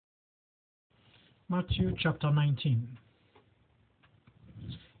Matthew chapter 19.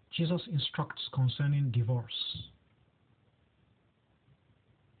 Jesus instructs concerning divorce.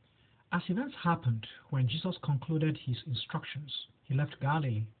 As events happened, when Jesus concluded his instructions, he left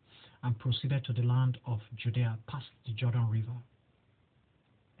Galilee and proceeded to the land of Judea past the Jordan River.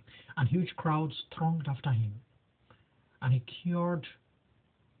 And huge crowds thronged after him, and he cured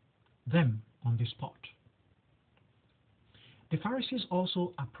them on the spot. The Pharisees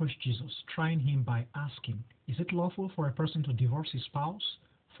also approached Jesus, trying him by asking, "Is it lawful for a person to divorce his spouse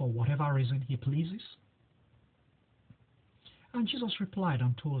for whatever reason he pleases?" And Jesus replied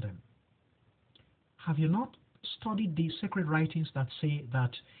and told them, "Have you not studied the sacred writings that say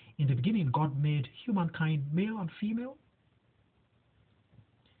that in the beginning God made humankind male and female?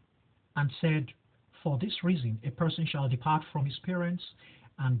 And said, for this reason a person shall depart from his parents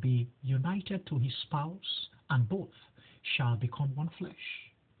and be united to his spouse, and both shall become one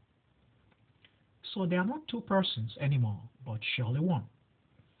flesh. So they are not two persons anymore, but surely one.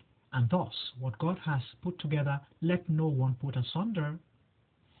 And thus, what God has put together, let no one put asunder."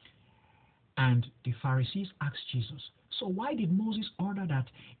 And the Pharisees asked Jesus, "So why did Moses order that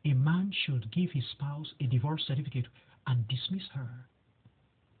a man should give his spouse a divorce certificate and dismiss her?"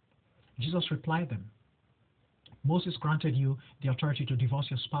 Jesus replied them, "Moses granted you the authority to divorce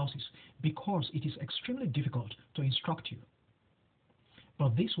your spouses because it is extremely difficult to instruct you.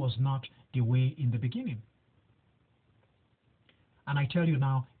 But this was not the way in the beginning. And I tell you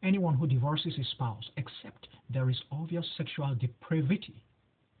now, anyone who divorces his spouse, except there is obvious sexual depravity,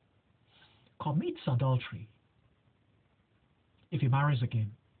 commits adultery if he marries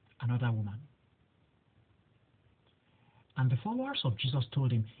again another woman." And the followers of Jesus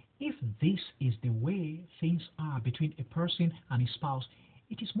told him, "If this is the way things are between a person and his spouse,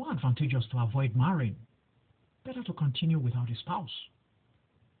 it is more advantageous to avoid marrying. Better to continue without a spouse."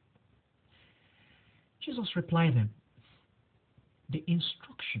 Jesus replied them, This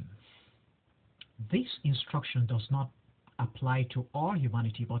instruction does not apply to all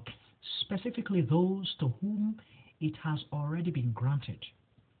humanity, but specifically those to whom it has already been granted.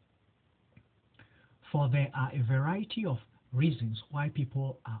 For there are a variety of reasons why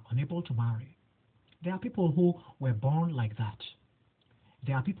people are unable to marry. There are people who were born like that.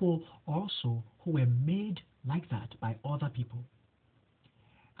 There are people also who were made like that by other people.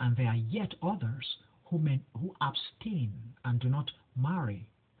 And there are yet others who abstain and do not marry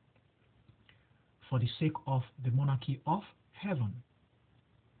for the sake of the monarchy of heaven.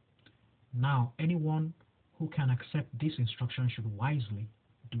 Now, anyone who can accept this instruction should wisely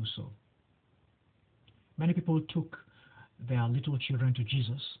do so. Many people took their little children to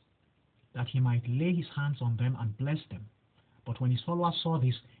Jesus that he might lay his hands on them and bless them. But when his followers saw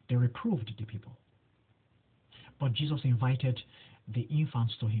this, they reproved the people. But Jesus invited the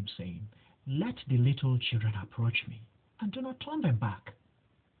infants to him, saying, "Let the little children approach me, and do not turn them back,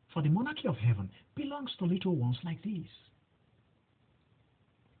 for the monarchy of heaven belongs to little ones like these."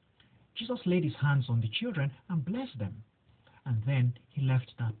 Jesus laid his hands on the children and blessed them, and then he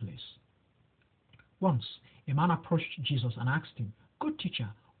left that place. Once, a man approached Jesus and asked him, "Good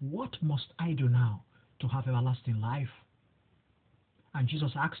teacher, what must I do now to have everlasting life?" And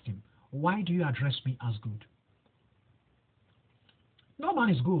Jesus asked him, "Why do you address me as good? No man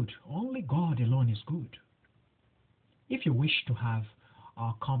is good, only God alone is good. If you wish to have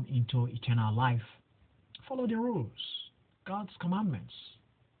come into eternal life, follow the rules, God's commandments."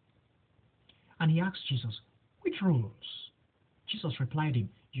 And he asked Jesus, "Which rules?" Jesus replied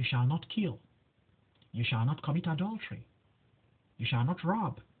him, "You shall not kill. You shall not commit adultery. You shall not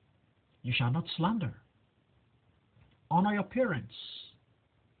rob. You shall not slander. Honor your parents,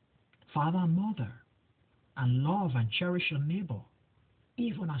 father and mother, and love and cherish your neighbor,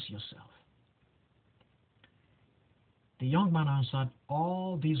 even as yourself." The young man answered,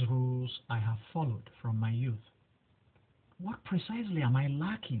 "All these rules I have followed from my youth. What precisely am I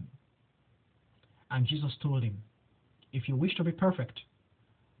lacking?" And Jesus told him, "If you wish to be perfect,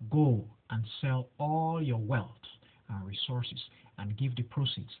 go and sell all your wealth and resources and give the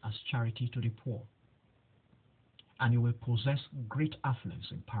proceeds as charity to the poor, and you will possess great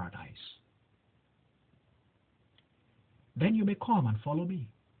affluence in paradise. Then you may come and follow me."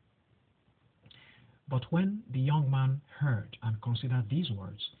 But when the young man heard and considered these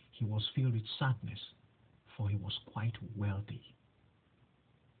words, he was filled with sadness, for he was quite wealthy.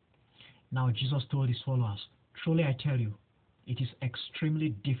 Now Jesus told his followers, "Truly I tell you, it is extremely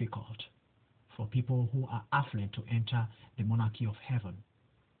difficult for people who are affluent to enter the monarchy of heaven.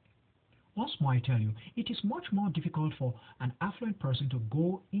 Once more I tell you, it is much more difficult for an affluent person to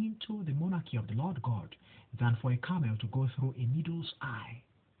go into the monarchy of the Lord God than for a camel to go through a needle's eye."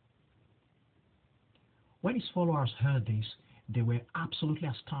 When his followers heard this, they were absolutely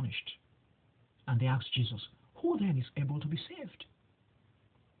astonished. And they asked Jesus, "Who then is able to be saved?"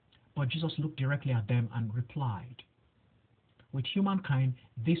 But Jesus looked directly at them and replied, "With humankind,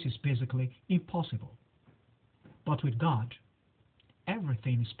 this is basically impossible. But with God,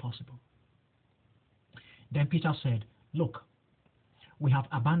 everything is possible." Then Peter said, "Look, we have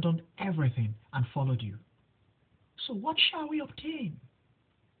abandoned everything and followed you. So what shall we obtain?"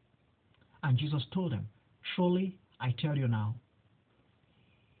 And Jesus told them, "Truly, I tell you now,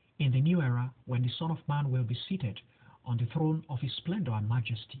 in the new era, when the Son of Man will be seated on the throne of his splendor and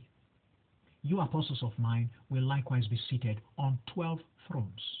majesty, you apostles of mine will likewise be seated on 12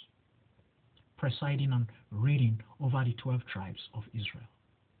 thrones, presiding and reigning over the 12 tribes of Israel.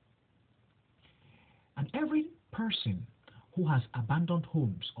 And every person who has abandoned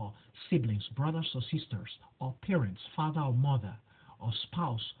homes or siblings, brothers or sisters, or parents, father or mother, or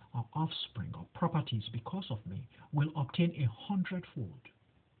spouse or offspring or properties because of me will obtain 100-fold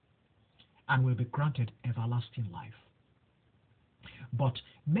and will be granted everlasting life. But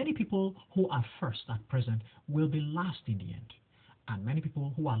many people who are first at present will be last in the end, and many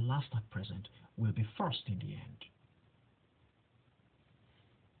people who are last at present will be first in the end."